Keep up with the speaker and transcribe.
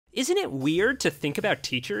Isn't it weird to think about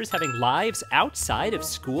teachers having lives outside of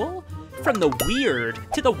school? From the weird,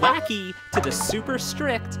 to the wacky, to the super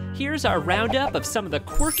strict, here's our roundup of some of the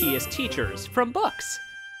quirkiest teachers from books.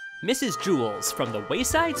 Mrs. Jules from the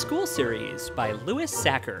Wayside School series by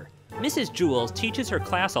Sachar. Mrs. Jules teaches her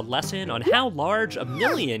class a lesson on how large a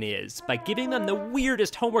million is by giving them the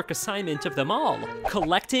weirdest homework assignment of them all,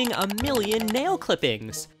 collecting 1,000,000 nail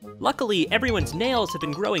clippings. Luckily, everyone's nails have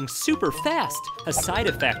been growing super fast, a side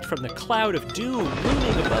effect from the cloud of doom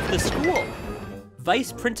looming above the school.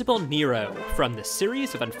 Vice Principal Nero from the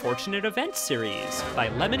Series of Unfortunate Events series by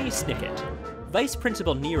Lemony Snicket. Vice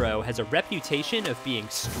Principal Nero has a reputation of being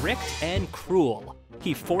strict and cruel.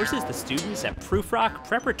 He forces the students at Prufrock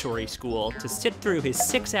Preparatory School to sit through his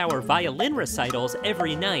 6-hour violin recitals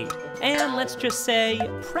every night. And let's just say,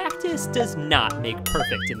 practice does not make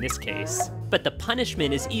perfect in this case. But the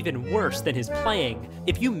punishment is even worse than his playing.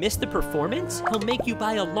 If you miss the performance, he'll make you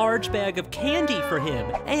buy a large bag of candy for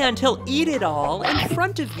him, and he'll eat it all in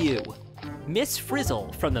front of you. Miss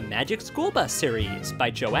Frizzle from the Magic School Bus series by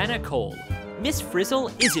Joanna. Miss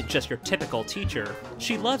Frizzle isn't just your typical teacher.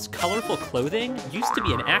 She loves colorful clothing, used to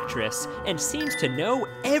be an actress, and seems to know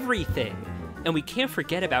everything. And we can't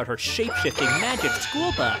forget about her shape-shifting magic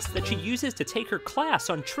school bus that she uses to take her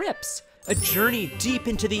class on trips. A journey deep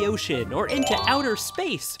into the ocean or into outer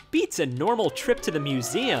space beats a normal trip to the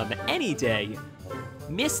museum any day.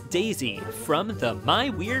 Miss Daisy from the My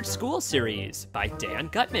Weird School series by Dan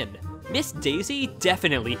Gutman. Miss Daisy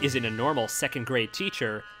definitely isn't a normal second grade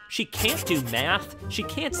teacher. She can't do math, she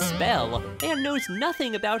can't spell, and knows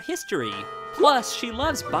nothing about history. Plus, she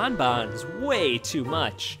loves bonbons way too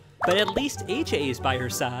much. But at least AJ is by her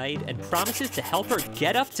side and promises to help her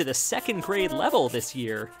get up to the second grade level this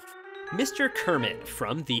year. Mr. Kermit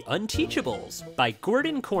from the Unteachables by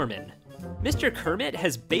Korman. Mr. Kermit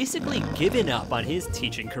has basically given up on his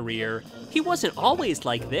teaching career. He wasn't always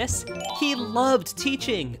like this. He loved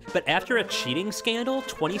teaching, but after a cheating scandal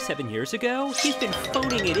 27 years ago, he's been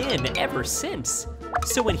phoning it in ever since.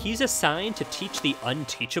 So when he's assigned to teach the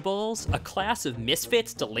Unteachables, a class of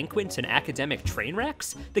misfits, delinquents, and academic train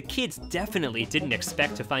wrecks, the kids definitely didn't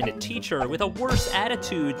expect to find a teacher with a worse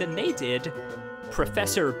attitude than they did.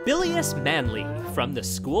 Professor Bilious Manley from the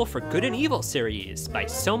School for Good and Evil series by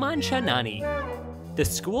Soman Chainani. The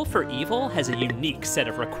School for Evil has a unique set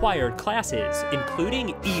of required classes,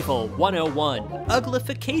 including Evil 101,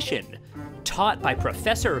 Uglification, taught by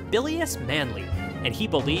Professor Bilious Manley, and he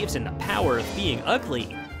believes in the power of being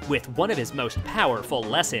ugly, with one of his most powerful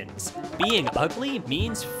lessons. Being ugly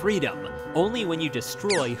means freedom. Only when you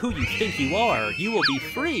destroy who you think you are, you will be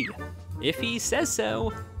free. If he says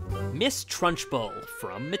so. Miss Trunchbull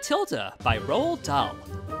from Matilda by Roald Dahl.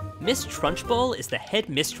 Miss Trunchbull is the head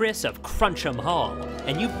mistress of Crunchum Hall,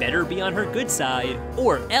 and you better be on her good side,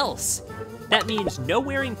 or else. That means no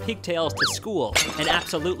wearing pigtails to school, and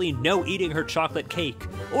absolutely no eating her chocolate cake,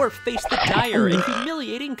 or face the dire and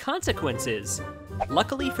humiliating consequences.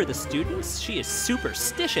 Luckily for the students, she is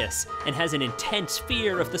superstitious and has an intense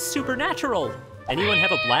fear of the supernatural. Anyone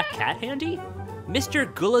have a black cat handy?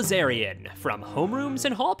 Mr. Gulazarian from Homerooms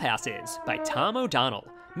and Hall Passes by Tom O'Donnell.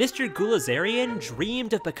 Mr. Gulazarian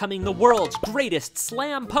dreamed of becoming the world's greatest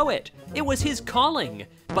slam poet. It was his calling,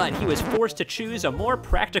 but he was forced to choose a more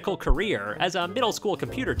practical career as a middle school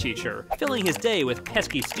computer teacher, filling his day with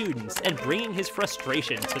pesky students and bringing his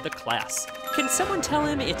frustration to the class. Can someone tell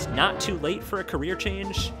him it's not too late for a career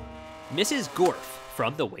change? Mrs. Gorf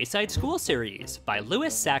from the Wayside School series by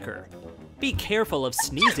Sachar. Be careful of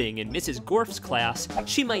sneezing in Mrs. Gorf's class.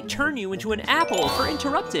 She might turn you into an apple for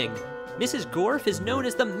interrupting. Mrs. Gorf is known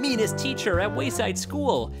as the meanest teacher at Wayside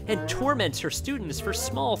School and torments her students for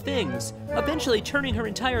small things, eventually turning her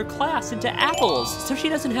entire class into apples so she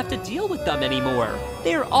doesn't have to deal with them anymore.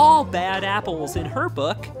 They're all bad apples in her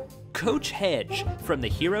book. Coach Hedge from the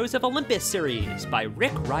Heroes of Olympus series by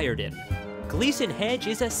Riordan. Gleason Hedge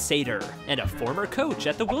is a satyr and a former coach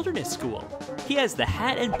at the Wilderness School. He has the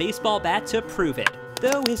hat and baseball bat to prove it,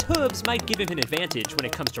 though his hooves might give him an advantage when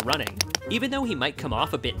it comes to running. Even though he might come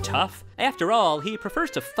off a bit tough, after all, he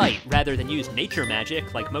prefers to fight rather than use nature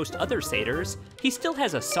magic like most other satyrs. He still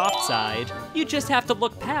has a soft side. You just have to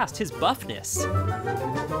look past his buffness.